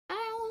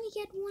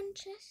only get one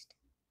chest?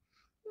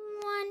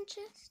 One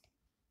chest?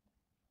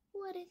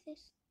 What is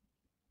this?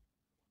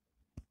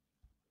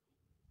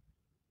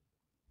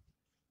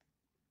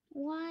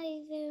 Why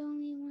is there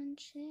only one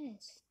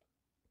chest?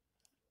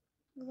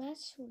 Well,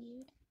 that's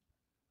weird.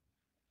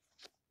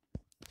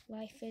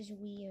 Life is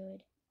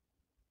weird.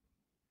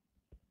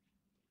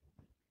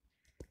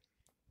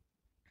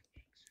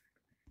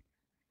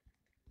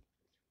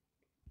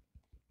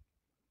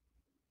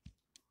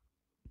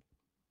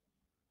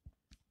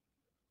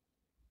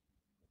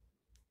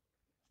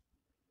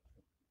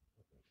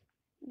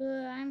 But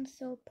I'm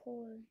so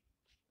poor.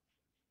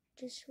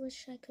 Just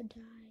wish I could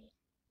die.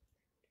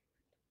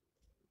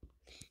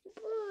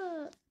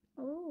 But,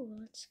 oh,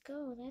 let's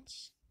go.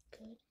 That's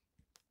good.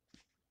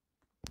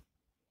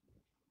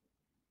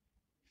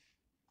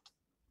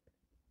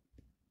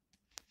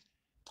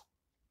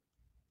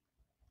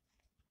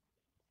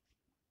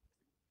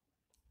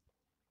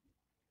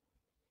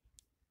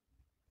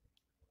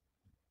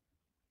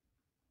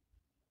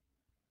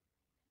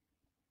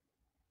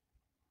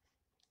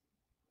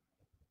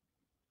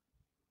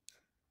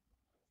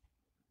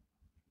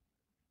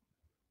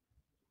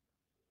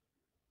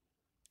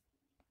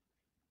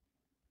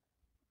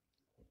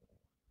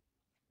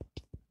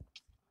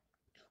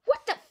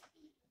 What the?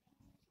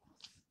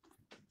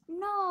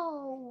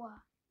 No!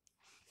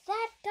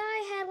 That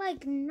guy had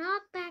like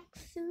knockback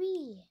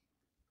 3.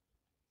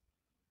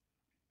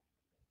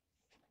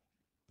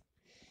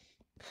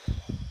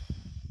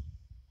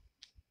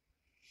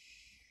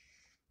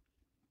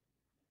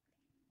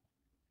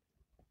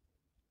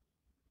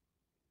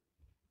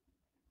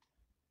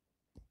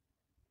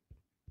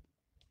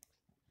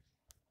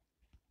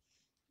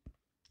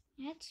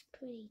 That's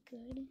pretty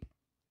good.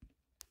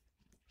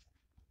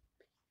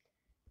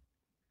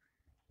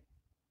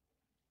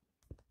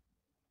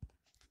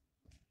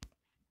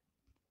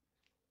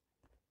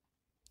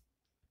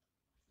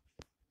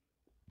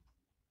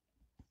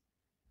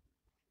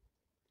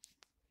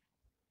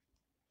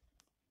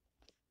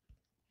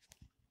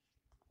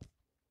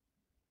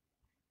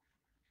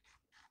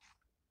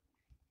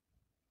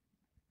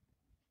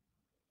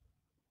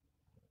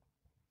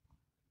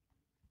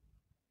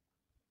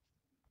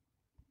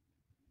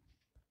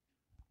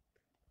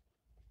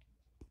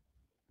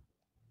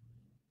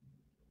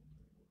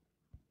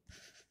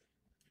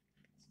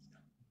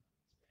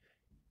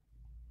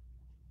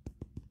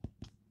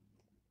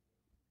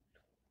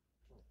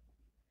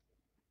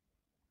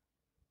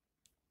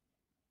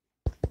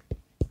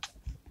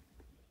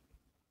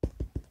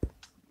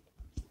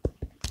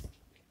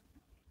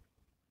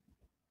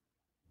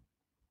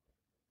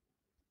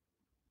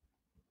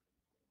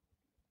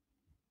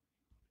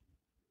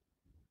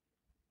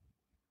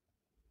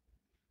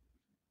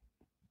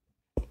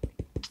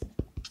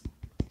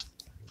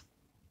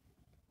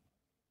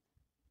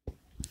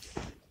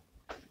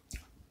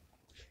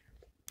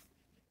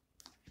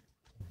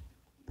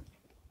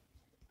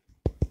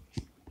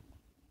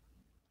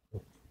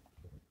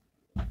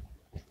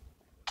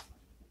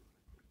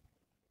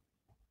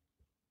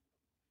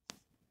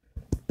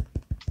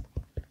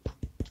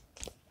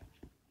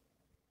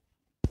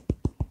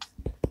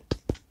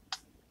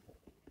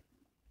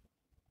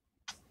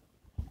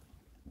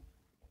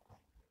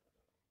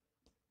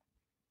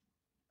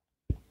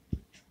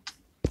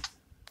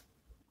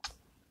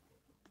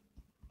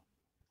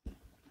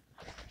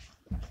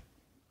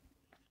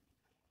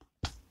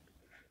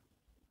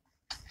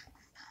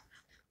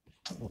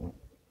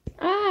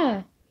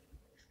 Ah!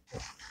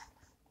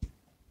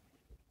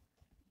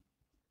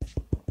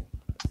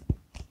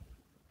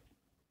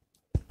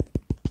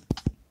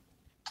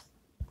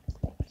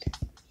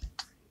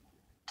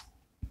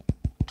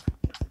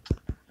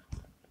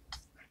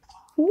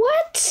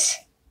 What?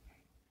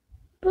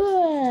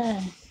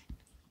 Bruh.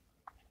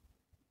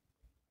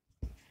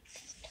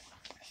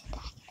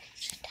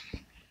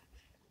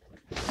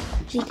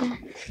 Chica.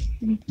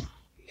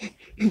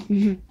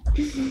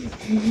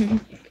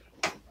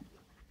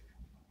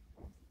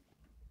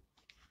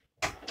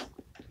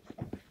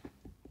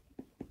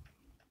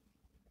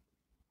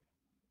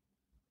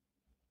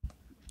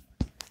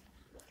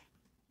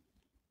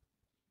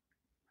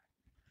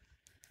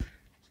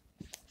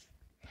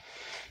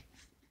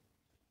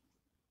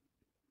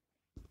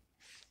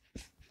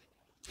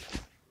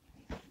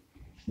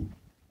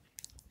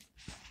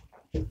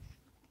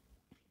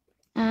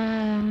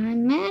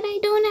 I'm mad I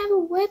don't have a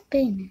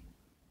weapon.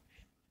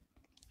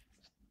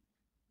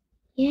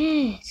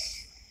 Yes.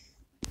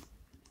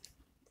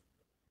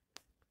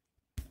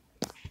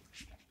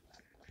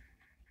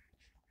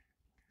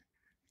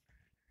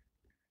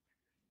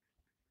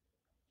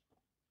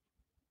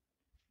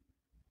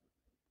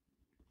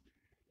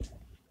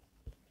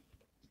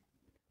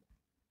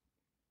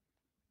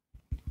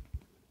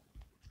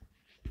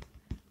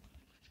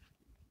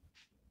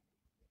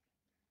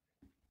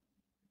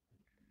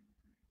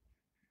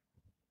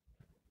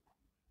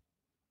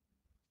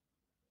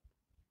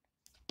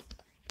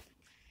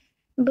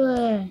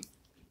 Bruh.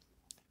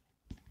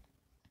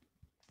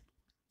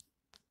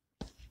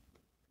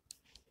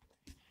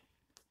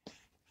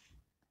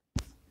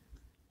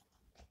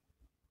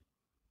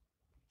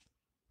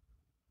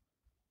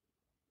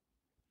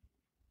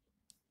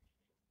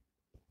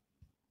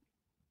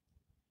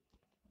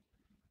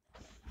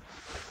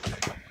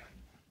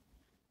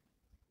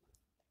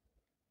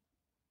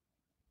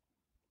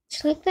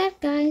 Looks like that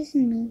guy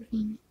isn't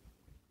moving.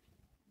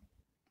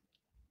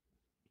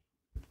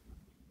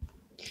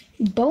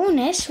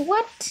 Bonus?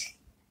 What?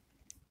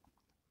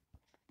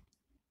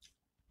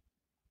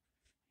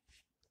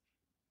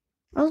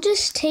 I'll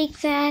just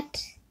take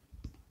that.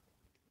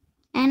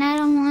 And I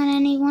don't want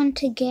anyone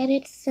to get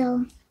it,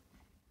 so...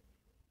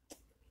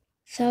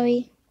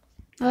 Sorry.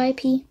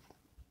 RIP.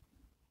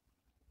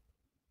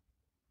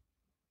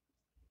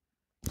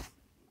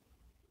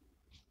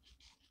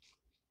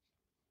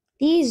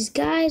 These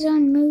guys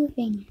aren't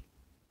moving.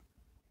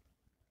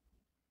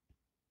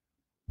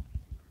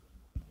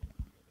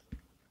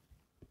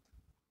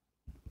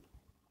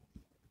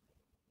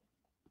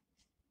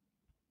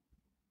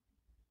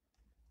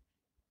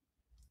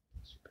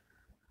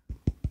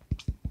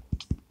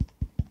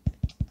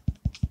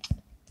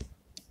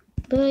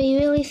 But you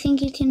really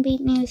think you can beat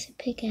me with a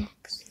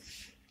pickaxe?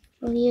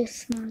 Well, you're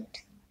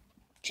smart.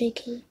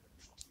 JK.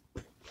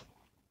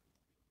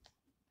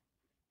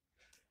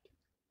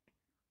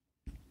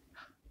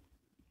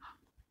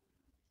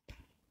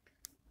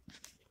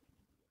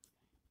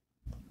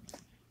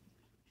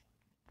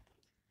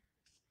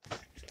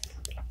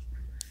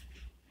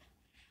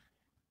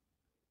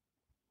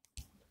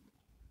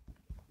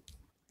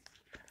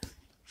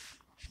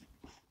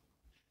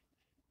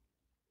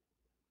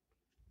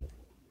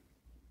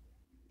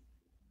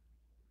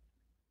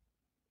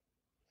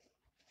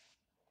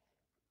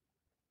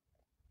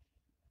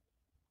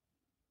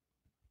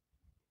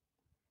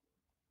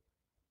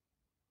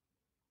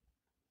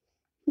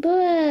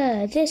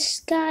 Bruh, this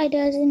guy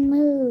doesn't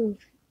move.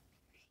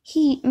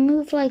 He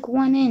moved like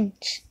 1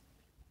 inch.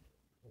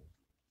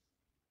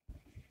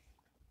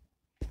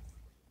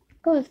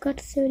 Oh, I've got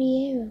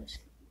 30 arrows.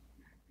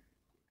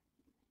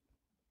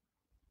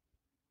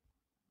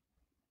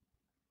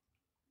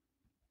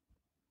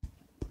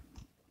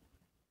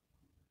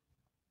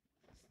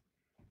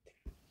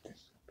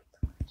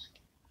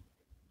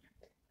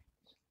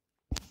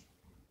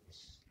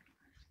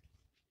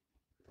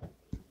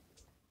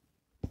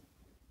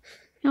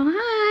 Oh,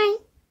 hi.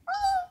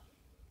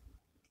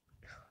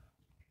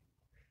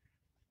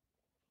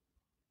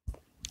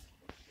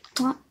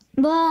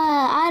 But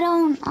I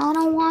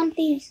don't want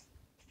these.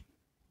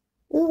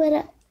 Ooh,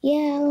 but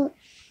yeah, I'll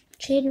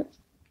trade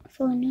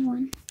for a new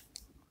one.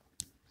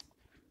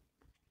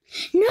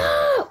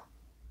 No!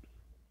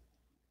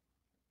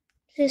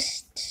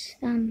 Just,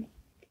 I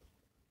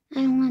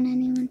don't want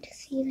anyone to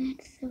see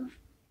that, so,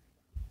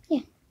 yeah.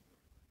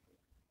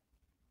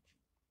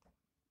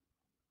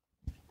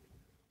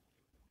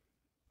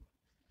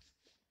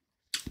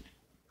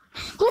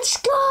 Let's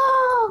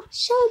go!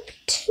 Shark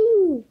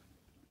 2!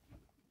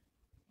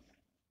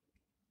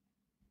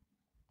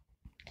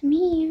 Come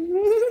here.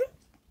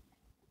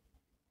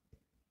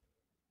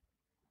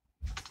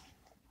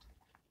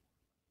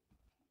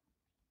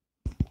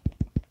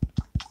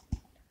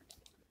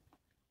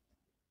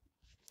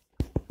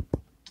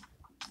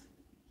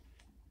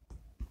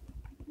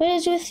 What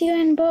is with you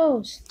and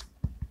bows?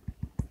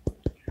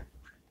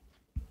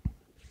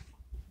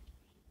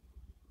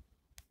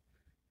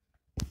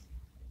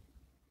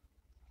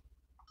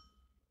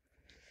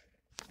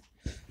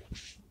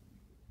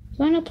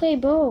 I want to play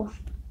bow.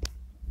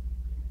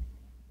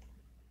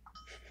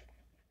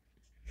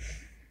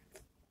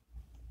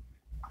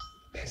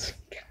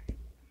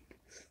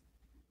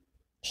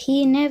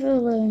 He never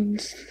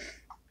learns.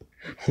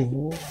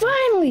 Oh.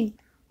 Finally!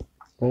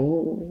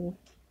 Oh.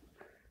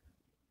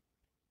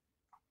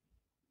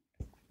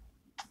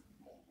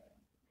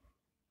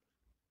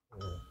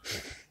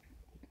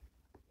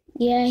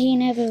 Yeah, he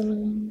never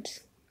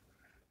learns.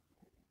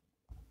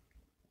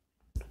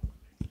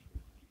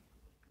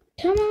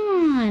 Come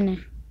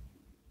on!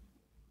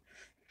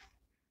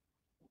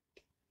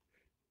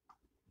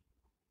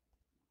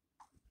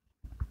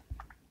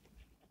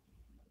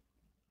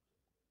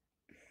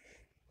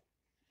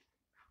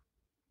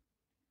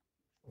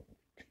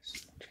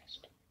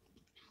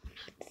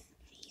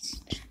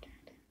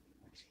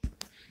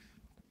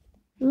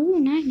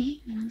 Ooh, 9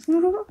 arrows.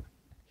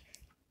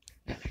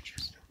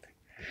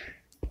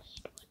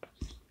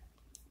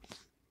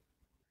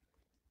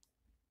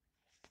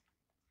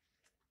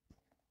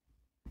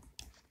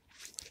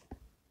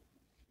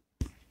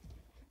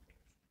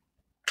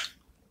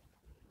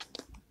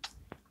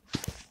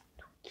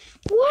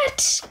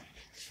 What?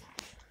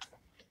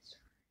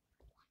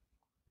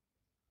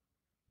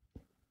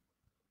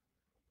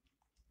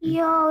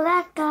 Yo,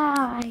 that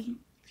guy.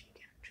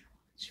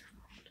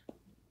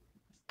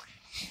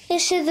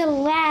 This is the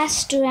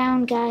last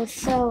round, guys,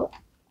 so,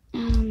 I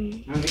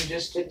mean,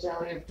 just to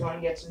tell him if you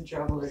want to get some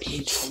trouble, it's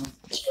just fun.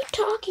 keep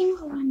talking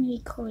while I'm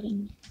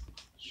recording.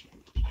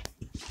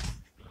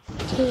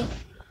 Okay.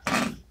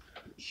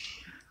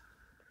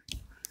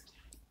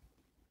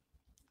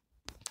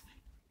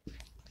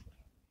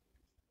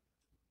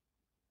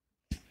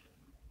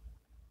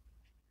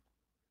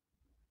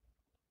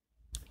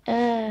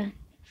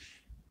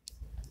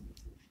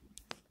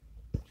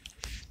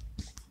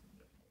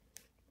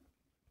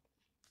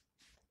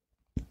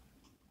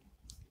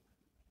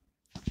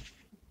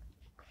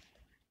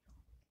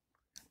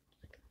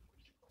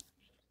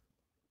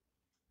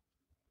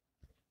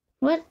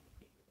 What?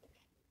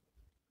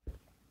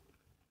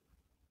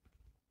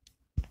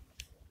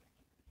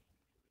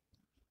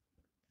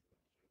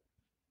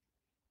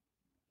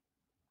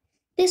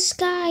 This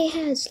guy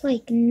has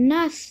like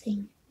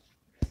nothing.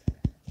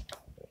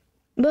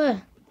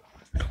 Bruh.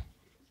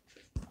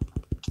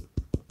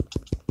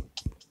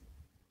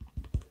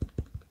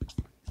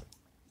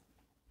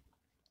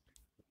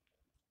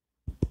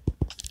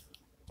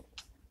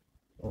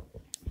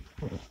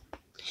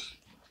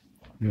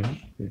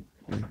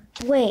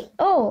 Wait,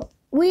 oh,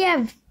 we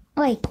have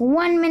like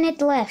 1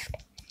 minute left.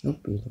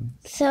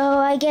 So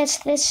I guess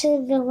this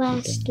is the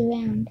last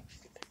round.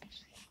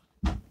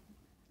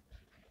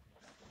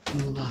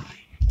 You lie.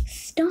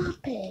 Stop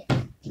it.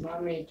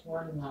 Mommy,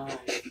 Twan lied.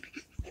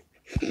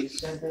 He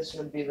said this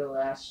would be the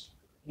last.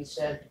 He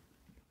said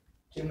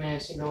 2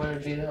 minutes ago it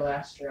would be the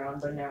last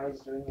round, but now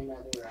he's doing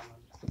another round.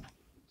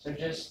 So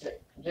just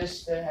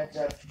a heads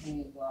up,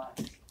 he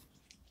lied.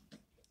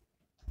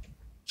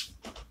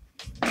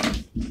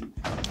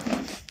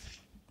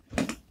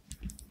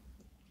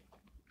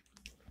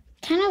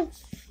 Kind of,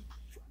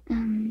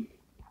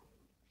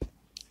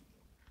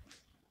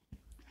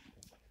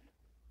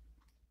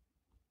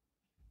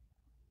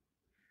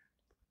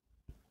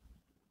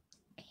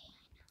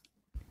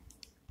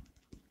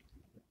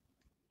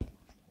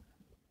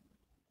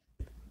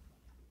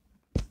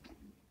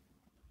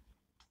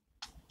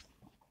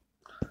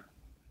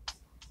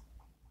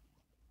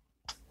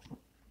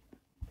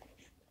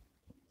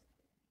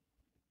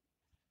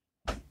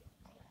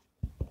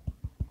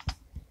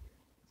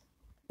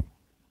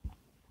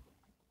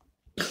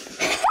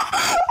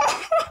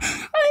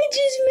 I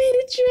just made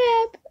a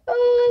trap.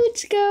 Oh,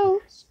 let's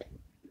go.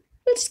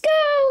 Let's go.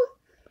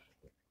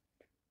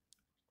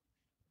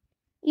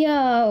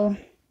 Yo.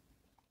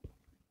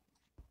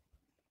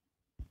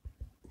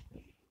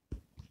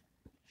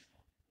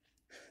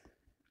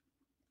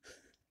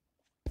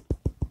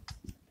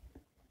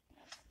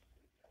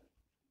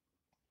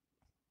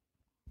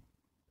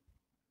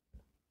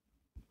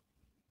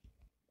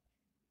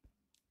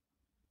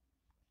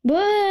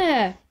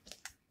 Bruh.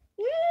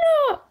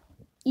 No.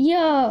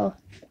 Yo.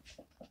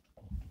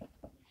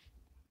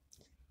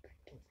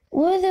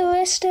 Where are the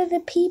rest of the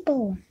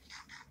people?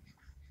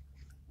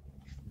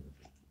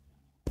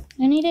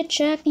 I need a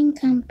tracking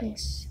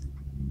compass.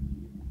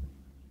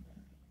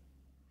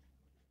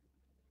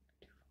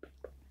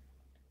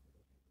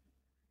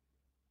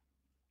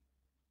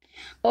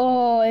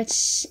 Oh,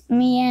 it's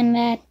me and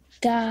that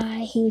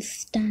guy who's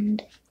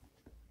stunned.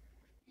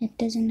 It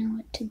doesn't know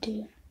what to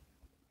do.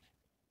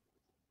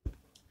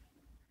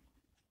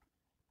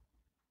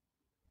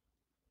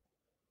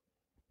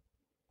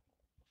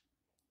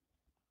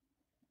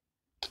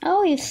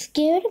 Oh, you're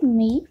scared of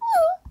me?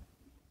 Oh,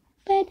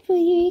 bad for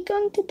you, you're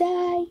going to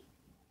die.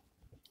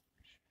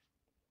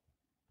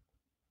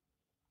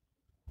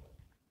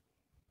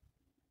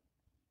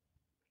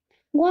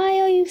 Why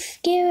are you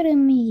scared of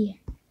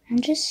me? I'm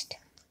just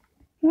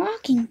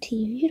walking to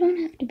you. You don't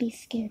have to be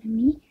scared of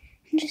me.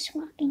 I'm just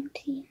walking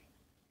to you.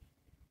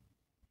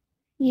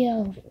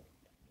 Yo.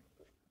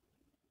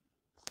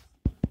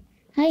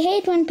 I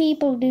hate when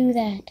people do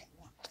that.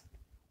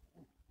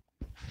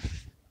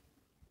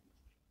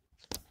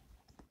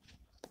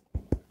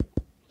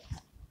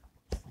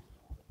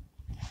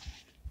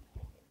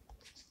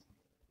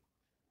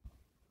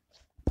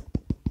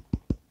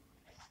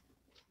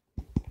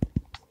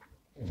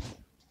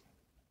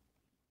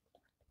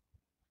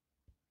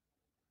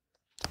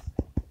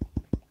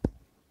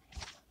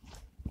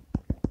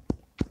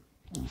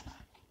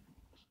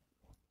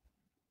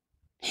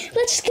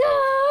 Let's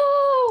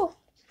go!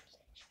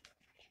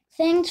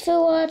 Thanks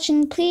for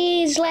watching.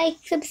 Please like,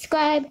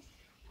 subscribe,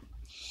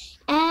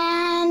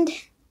 and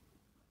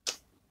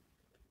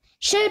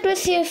share it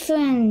with your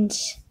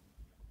friends.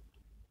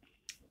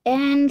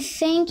 And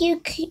thank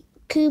you,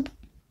 Cubecraft,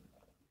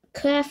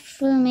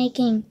 for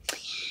making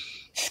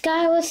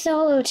SkyWars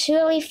solo. It's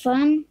really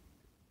fun.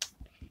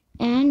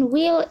 And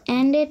we'll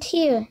end it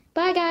here.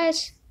 Bye,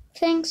 guys.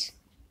 Thanks.